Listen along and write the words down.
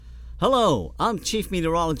Hello, I'm Chief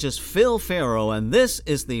Meteorologist Phil Farrow, and this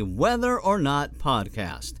is the Weather or Not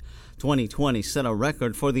podcast. 2020 set a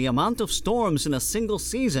record for the amount of storms in a single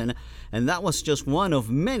season, and that was just one of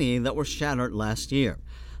many that were shattered last year.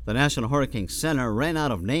 The National Hurricane Center ran out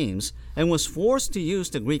of names and was forced to use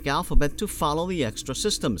the Greek alphabet to follow the extra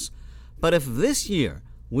systems. But if this year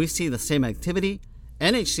we see the same activity,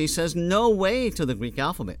 NHC says no way to the Greek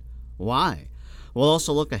alphabet. Why? We'll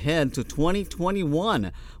also look ahead to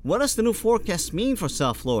 2021. What does the new forecast mean for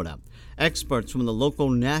South Florida? Experts from the local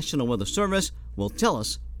National Weather Service will tell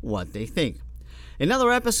us what they think. In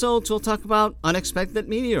other episodes, we'll talk about unexpected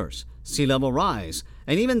meteors, sea level rise,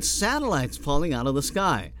 and even satellites falling out of the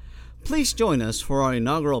sky. Please join us for our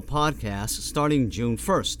inaugural podcast starting June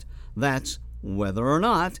 1st. That's Weather or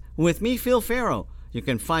Not with me, Phil Farrow. You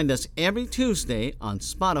can find us every Tuesday on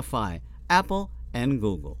Spotify, Apple, and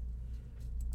Google.